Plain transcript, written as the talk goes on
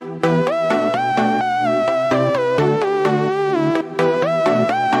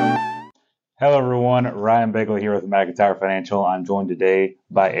Hello, everyone. Ryan Bagel here with McIntyre Financial. I'm joined today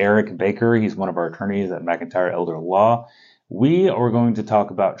by Eric Baker. He's one of our attorneys at McIntyre Elder Law. We are going to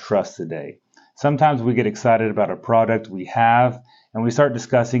talk about trust today. Sometimes we get excited about a product we have and we start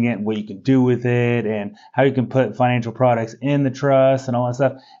discussing it and what you can do with it and how you can put financial products in the trust and all that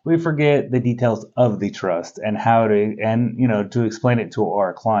stuff. We forget the details of the trust and to explain it to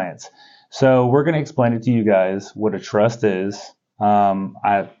our clients. So we're going to explain it to you guys what a trust is.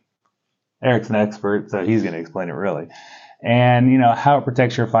 Eric's an expert, so he's going to explain it really. And, how it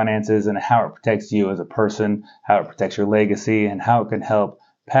protects your finances and how it protects you as a person, how it protects your legacy, and how it can help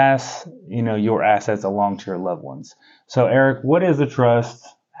pass, your assets along to your loved ones. So, Eric, what is a trust?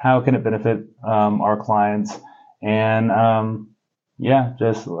 How can it benefit our clients? And,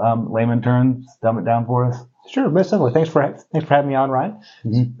 layman terms, dumb it down for us. Sure, most definitely. Thanks for having me on, Ryan.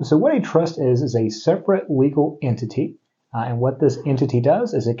 Mm-hmm. So what a trust is a separate legal entity. And what this entity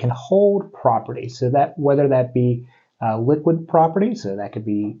does is it can hold property. So that whether that be liquid property, so that could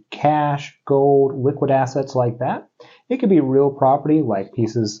be cash, gold, liquid assets like that. It could be real property like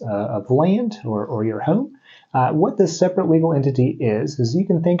pieces of land or your home. What this separate legal entity is you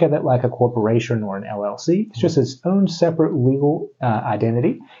can think of it like a corporation or an LLC. It's just its own separate legal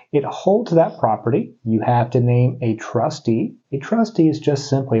identity. It holds that property. You have to name a trustee. A trustee is just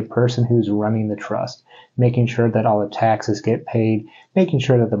simply a person who's running the trust, making sure that all the taxes get paid, making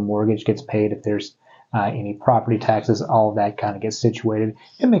sure that the mortgage gets paid if there's any property taxes, all of that kind of gets situated,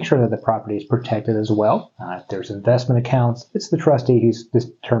 and make sure that the property is protected as well. If there's investment accounts, it's the trustee who's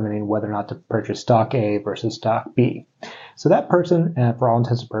determining whether or not to purchase stock A versus stock B. So that person, for all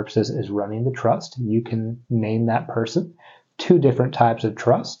intents and purposes, is running the trust. You can name that person. Two different types of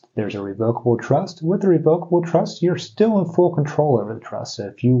trust. There's a revocable trust. With a revocable trust, you're still in full control over the trust. So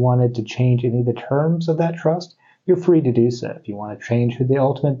if you wanted to change any of the terms of that trust, you're free to do so. If you want to change who the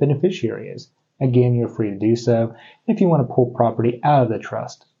ultimate beneficiary is, again, you're free to do so. If you want to pull property out of the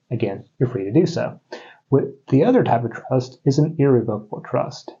trust, again, you're free to do so. With the other type of trust is an irrevocable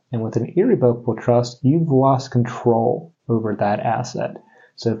trust. And with an irrevocable trust, you've lost control over that asset.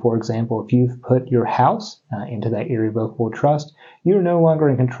 So, for example, if you've put your house into that irrevocable trust, you're no longer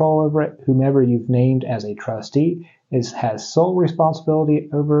in control over it. Whomever you've named as a trustee has sole responsibility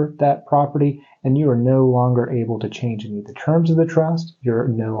over that property, and you are no longer able to change any of the terms of the trust. You're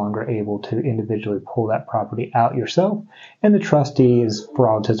no longer able to individually pull that property out yourself, and the trustee is, for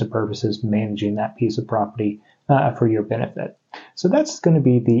all intents and purposes, managing that piece of property for your benefit. So that's going to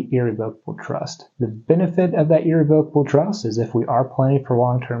be the irrevocable trust. The benefit of that irrevocable trust is if we are planning for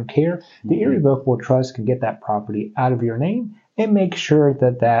long-term care, the irrevocable trust can get that property out of your name and make sure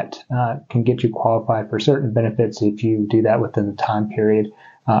that can get you qualified for certain benefits if you do that within the time period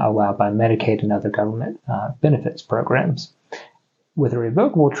allowed by Medicaid and other government benefits programs. With a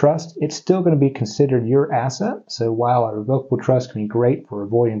revocable trust, it's still going to be considered your asset. So while a revocable trust can be great for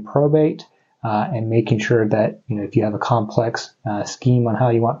avoiding probate, and making sure that, if you have a complex scheme on how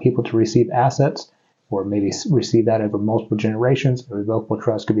you want people to receive assets, or maybe receive that over multiple generations, a revocable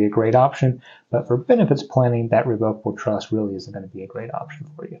trust could be a great option. But for benefits planning, that revocable trust really isn't going to be a great option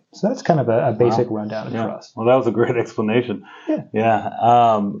for you. So that's kind of a basic rundown of trust. Well, that was a great explanation.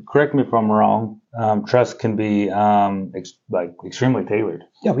 Yeah. Correct me if I'm wrong. Trust can be extremely tailored.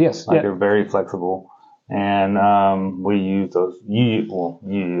 Yes. They're very flexible. And we use those. You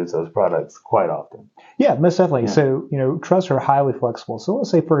use those products quite often. Yeah, most definitely. Yeah. So trusts are highly flexible. So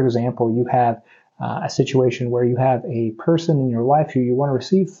let's say, for example, you have a situation where you have a person in your life who you want to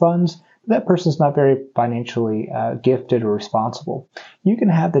receive funds. But that person's not very financially gifted or responsible. You can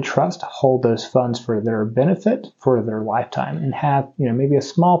have the trust hold those funds for their benefit for their lifetime, and have maybe a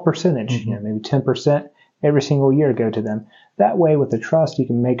small percentage, maybe 10%. Every single year go to them. That way, with the trust, you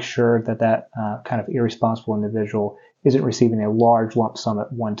can make sure that kind of irresponsible individual isn't receiving a large lump sum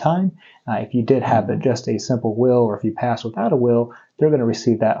at one time. If you did have just a simple will, or if you pass without a will, they're going to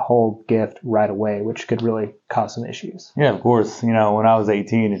receive that whole gift right away, which could really cause some issues. Yeah, of course. When I was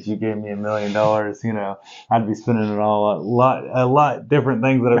 18, if you gave me $1 million, I'd be spending it all a lot different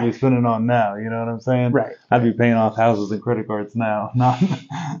things that I'd be spending on now. You know what I'm saying? Right. I'd be paying off houses and credit cards now,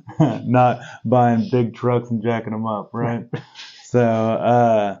 not buying big trucks and jacking them up, right?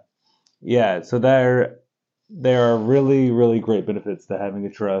 So, so there are really, really great benefits to having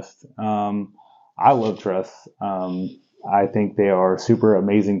a trust. I love trusts. I think they are super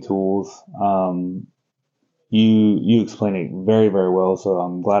amazing tools. You explain it very, very well, so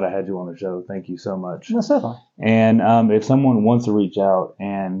I'm glad I had you on the show. Thank you so much. That's definitely. And if someone wants to reach out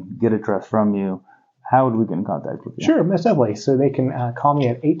and get a trust from you, how would we get in contact with you? Sure, most definitely. So they can call me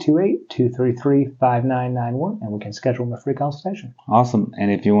at 828-233-5991, and we can schedule them a free consultation. Awesome.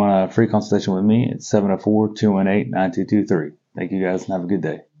 And if you want a free consultation with me, it's 704-218-9223. Thank you guys and have a good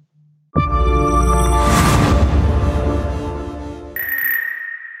day.